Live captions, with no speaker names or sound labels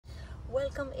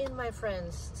Welcome in, my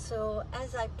friends. So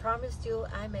as I promised you,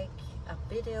 I make a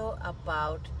video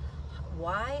about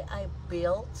why I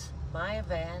built my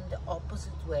van the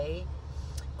opposite way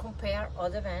compare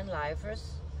other van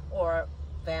lifers or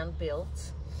van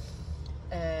builds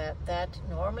that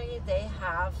normally they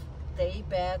have day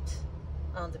bed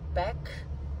on the back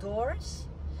doors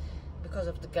because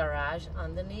of the garage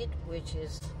underneath, which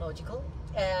is logical.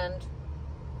 And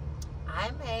I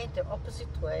made the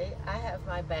opposite way. I have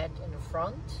my bed in the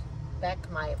front,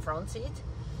 my front seat,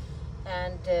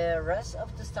 and the rest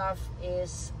of the stuff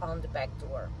is on the back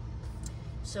door.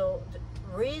 So the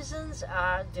reasons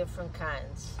are different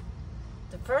kinds.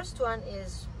 The first one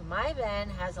is my van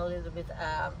has a little bit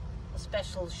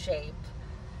special shape.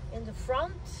 In the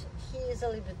front, he is a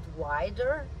little bit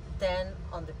wider than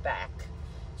on the back.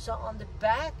 So on the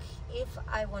back, if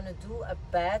I want to do a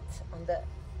bed in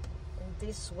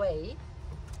this way,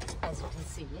 as you can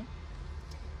see,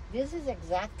 this is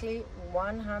exactly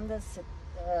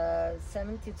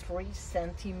 173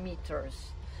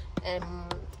 centimeters, and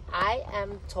I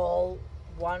am tall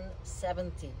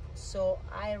 170, so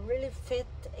I really fit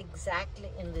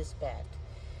exactly in this bed.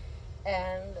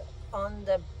 And on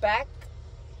the back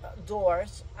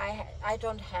doors, I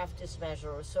don't have this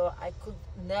measure, so I could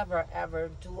never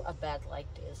ever do a bed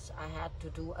like this. I had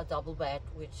to do a double bed,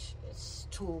 which is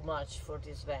too much for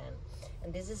this van,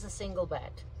 and this is a single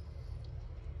bed.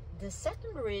 The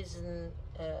second reason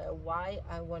why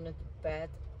I wanted the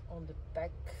bed on the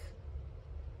back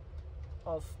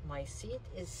of my seat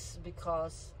is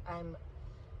because I'm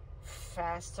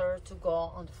faster to go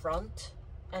on the front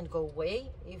and go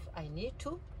away if I need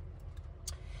to.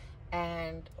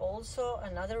 And also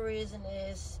another reason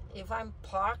is if I'm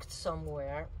parked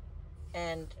somewhere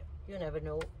and you never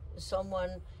know,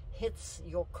 someone hits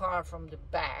your car from the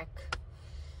back,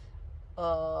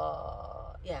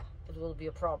 yeah, it will be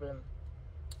a problem.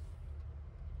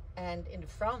 And in the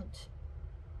front,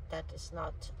 that is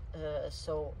not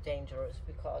so dangerous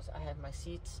because I have my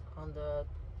seats on the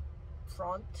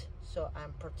front, so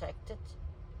I'm protected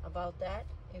about that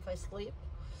if I sleep.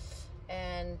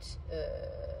 And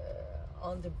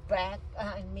on the back,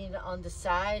 I mean on the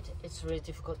side, it's really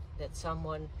difficult that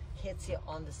someone hits you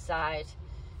on the side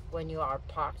when you are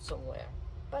parked somewhere,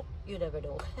 but you never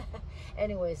know.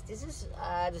 Anyways, this is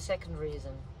the second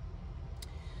reason.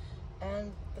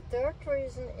 And the third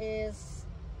reason is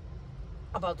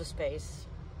about the space,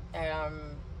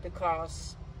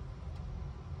 because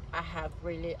I have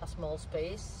really a small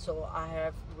space, so I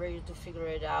have really to figure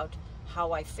it out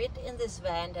how I fit in this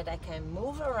van, that I can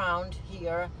move around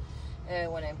here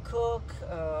when I'm cook,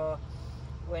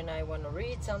 when I want to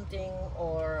read something,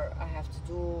 or I have to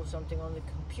do something on the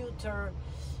computer.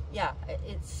 Yeah,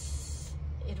 it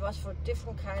was for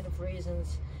different kind of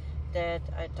reasons that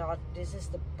I thought this is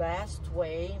the best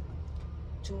way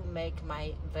to make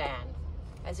my van.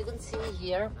 As you can see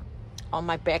here on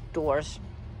my back doors,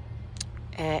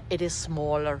 it is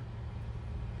smaller.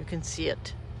 You can see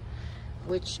it,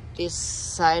 which this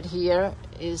side here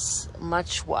is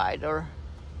much wider.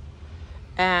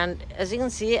 And as you can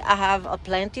see, I have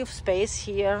plenty of space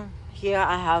here. Here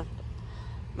I have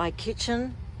my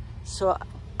kitchen, so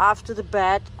after the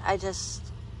bed I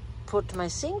just put my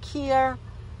sink here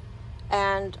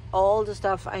and all the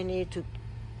stuff I need to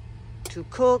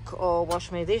cook or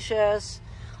wash my dishes,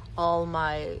 all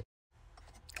my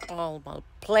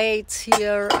plates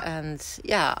here, and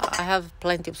yeah, I have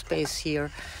plenty of space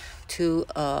here to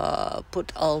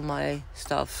put all my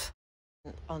stuff.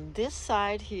 On this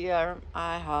side here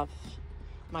I have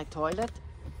my toilet,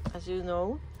 as you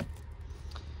know,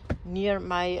 near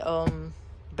my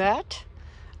bed,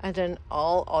 and then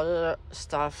all other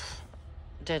stuff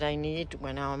that I need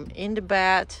when I'm in the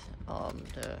bed,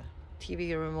 the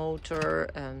TV remote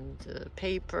and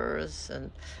papers,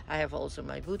 and I have also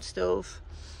my wood stove,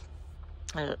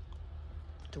 the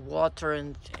water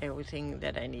and everything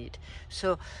that I need.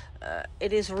 So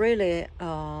it is really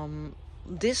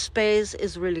this space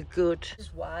is really good. This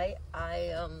is why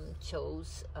I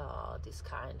chose this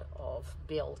kind of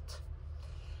build.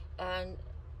 And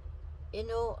you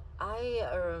know, I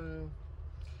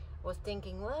was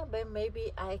thinking, well, but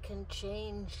maybe I can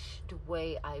change the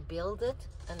way I build it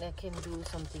and I can do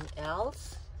something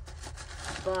else.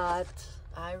 But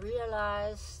I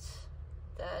realized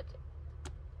that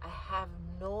I have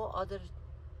no other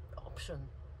option.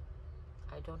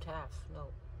 I don't have,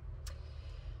 no.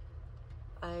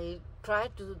 I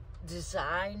tried to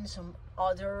design some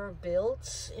other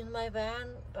builds in my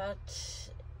van, but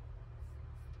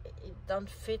it don't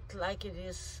fit like it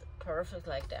is perfect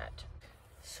like that.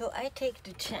 So I take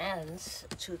the chance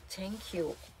to thank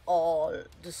you all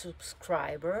the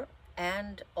subscriber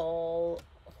and all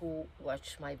who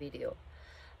watch my video.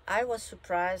 I was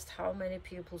surprised how many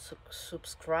people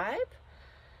subscribe,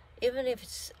 even if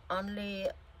it's only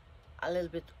a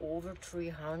little bit over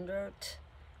 300.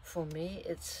 For me,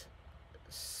 it's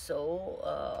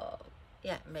so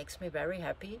yeah, it makes me very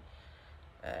happy.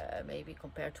 Maybe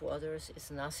compared to others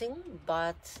it's nothing,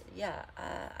 but yeah,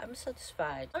 I'm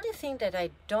satisfied. Only thing that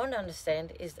I don't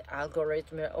understand is the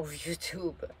algorithm of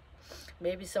YouTube.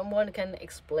 Maybe someone can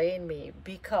explain me,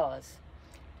 because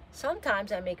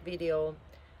sometimes I make video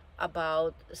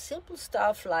about simple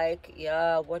stuff like,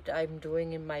 yeah, what I'm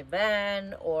doing in my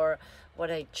van or what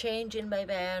I change in my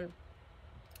van,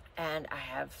 and I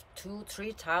have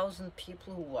 2,000-3,000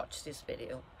 people who watch this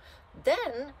video.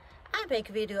 Then I make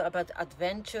a video about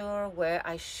adventure, where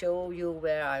I show you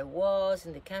where I was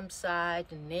in the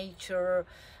campsite, in nature,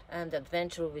 and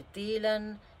adventure with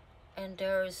Dylan, and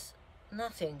there's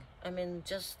nothing. I mean,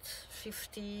 just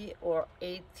 50 or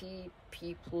 80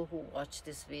 people who watch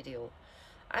this video.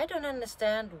 I don't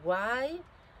understand why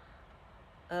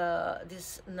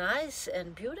this nice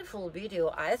and beautiful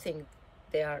video, I think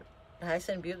they are nice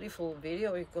and beautiful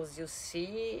video because you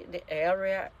see the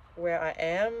area where I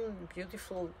am,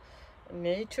 beautiful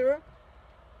nature.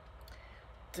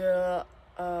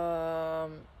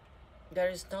 There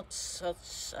is not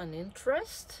such an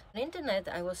interest. On the internet,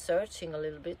 I was searching a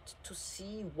little bit to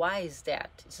see why is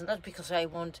that. It's not because I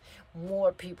want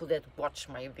more people that watch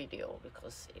my video,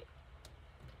 because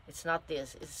it's not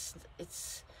this.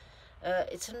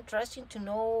 It's interesting to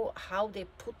know how they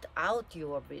put out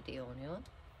your video, you know.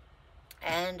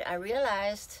 And I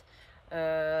realized,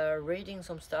 reading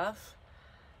some stuff,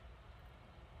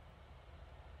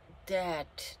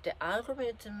 that the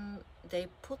algorithm, they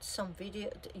put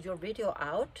your video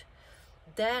out,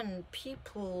 then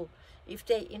people, if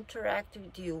they interact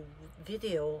with your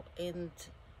video in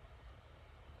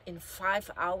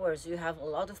 5 hours, you have a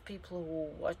lot of people who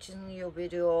watching your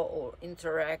video or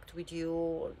interact with you,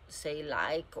 or say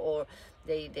like, or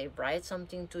they write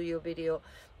something to your video,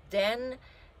 then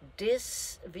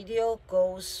this video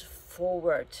goes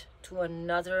forward to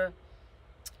another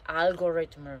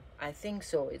algorithm. I think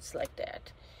so, it's like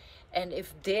that. And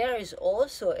if there is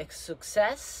also a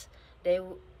success,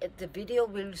 the video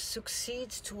will succeed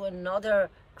to another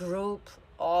group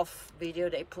of video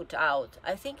they put out.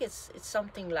 I think it's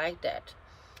something like that.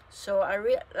 So I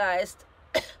realized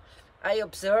I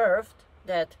observed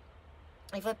that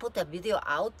if I put a video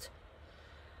out,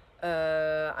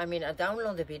 I mean, I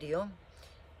download the video,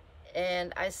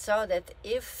 and I saw that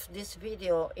if this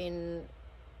video in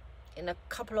a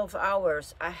couple of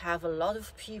hours I have a lot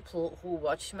of people who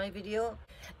watch my video,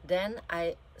 then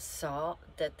I saw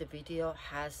that the video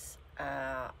has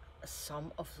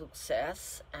some of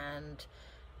success and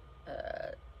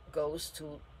goes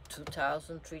to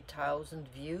 2,000, 3,000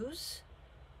 views.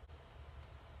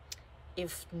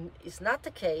 If it's not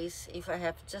the case, if I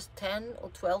have just 10 or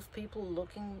 12 people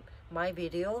looking my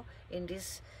video in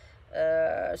this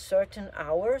certain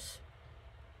hours,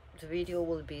 the video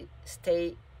will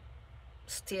stay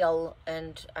still,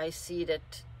 and I see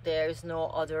that there is no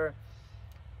other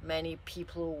many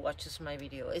people who watches my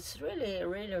video. It's really,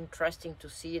 really interesting to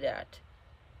see that.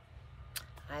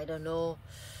 I don't know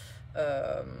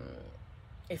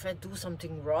if I do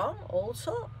something wrong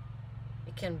also.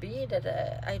 It can be that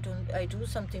I do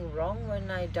something wrong when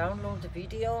I download the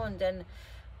video, and then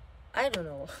I don't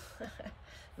know.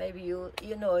 Maybe you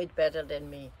know it better than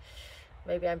me.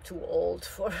 Maybe I'm too old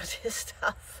for this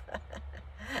stuff.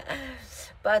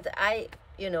 But I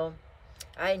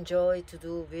enjoy to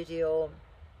do video,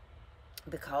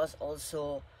 because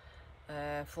also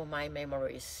for my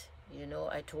memories. You know,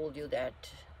 I told you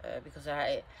that because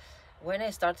when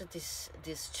I started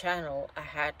this channel, I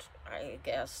had, I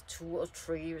guess, 2 or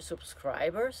 3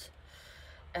 subscribers,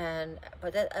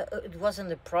 but it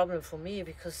wasn't a problem for me,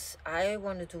 because I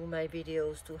want to do my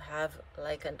videos to have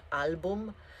like an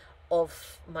album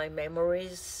of my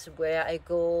memories, where I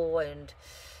go, and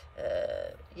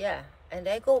yeah, and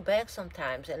I go back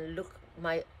sometimes and look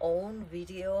my own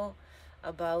video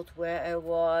about where I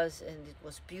was, and it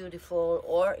was beautiful,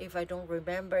 or if I don't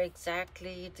remember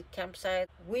exactly the campsite.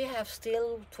 We have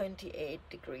still 28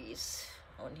 degrees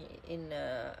in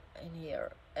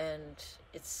here, and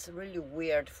it's really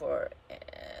weird for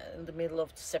in the middle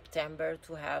of September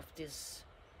to have this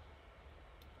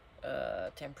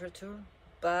temperature.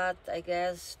 But I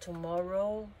guess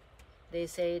tomorrow they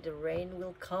say the rain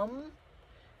will come,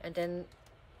 and then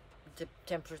the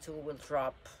temperature will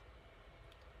drop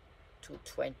to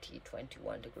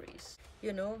 20-21 degrees.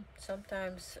 You know,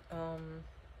 sometimes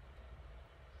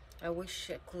I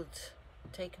wish I could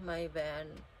take my van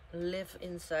live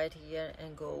inside here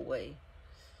and go away.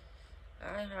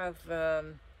 I have,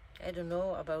 I don't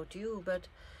know about you, but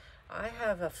I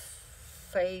have a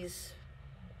phase.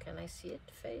 Can I see it?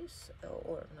 Phase?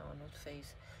 Or no, not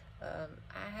phase.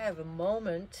 I have a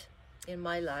moment in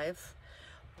my life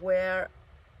where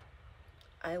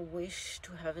I wish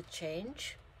to have a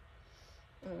change.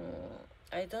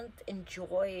 I don't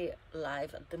enjoy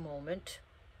life at the moment.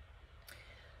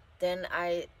 Then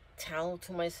I tell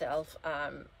to myself, I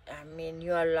mean,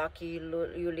 you are lucky,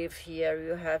 you live here,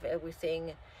 you have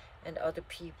everything, and other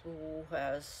people who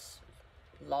has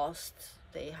lost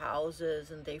their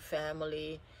houses and their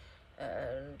family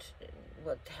and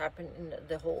what happened in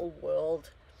the whole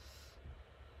world.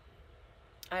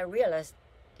 I realized,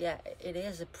 yeah, it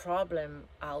is a problem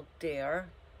out there.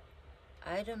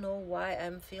 I don't know why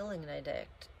I'm feeling like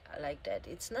that.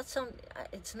 It's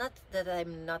not that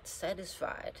I'm not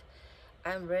satisfied.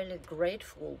 I'm really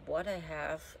grateful what I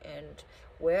have and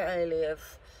where I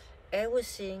live.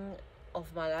 Everything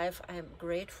of my life I'm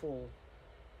grateful.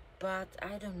 But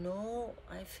I don't know,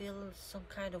 I feel some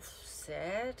kind of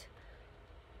sad,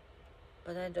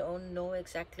 but I don't know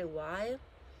exactly why.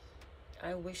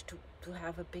 I wish to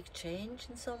have a big change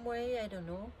in some way, I don't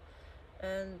know.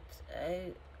 And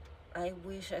I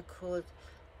wish I could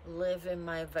live in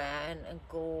my van and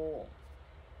go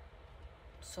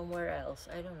somewhere else.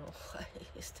 I don't know why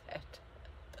is that.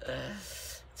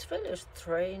 It's really a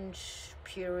strange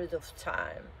period of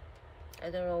time.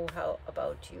 I don't know how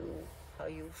about you, how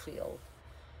you feel,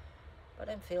 but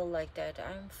I feel like that.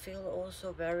 I feel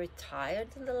also very tired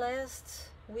in the last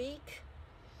week.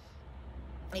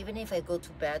 Even if I go to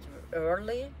bed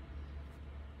early,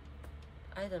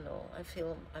 I don't know, I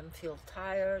feel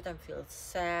tired, I feel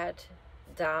sad,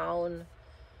 down.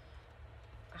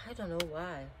 I don't know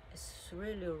why. It's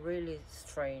really, really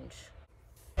strange.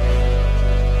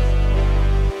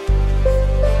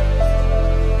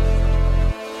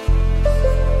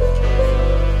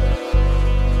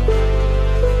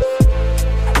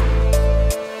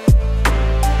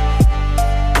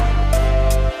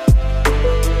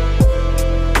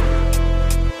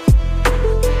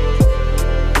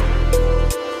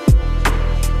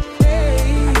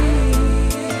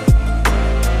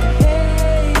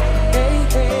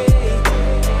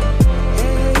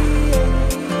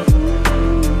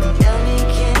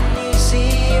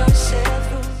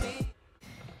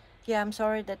 Yeah, I'm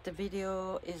sorry that the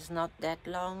video is not that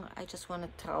long. I just want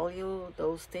to tell you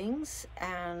those things.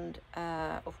 And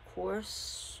of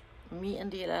course, me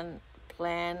and Dylan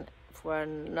plan for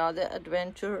another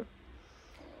adventure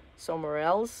somewhere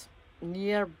else,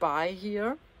 nearby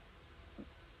here.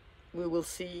 We will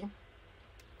see.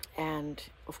 And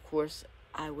of course,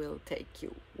 I will take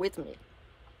you with me.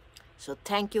 So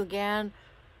thank you again,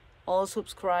 all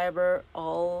subscriber,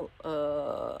 all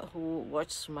who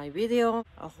watch my video.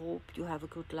 I hope you have a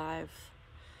good life.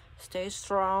 Stay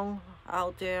strong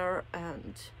out there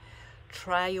and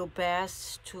try your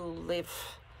best to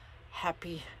live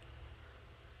happy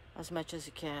as much as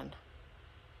you can.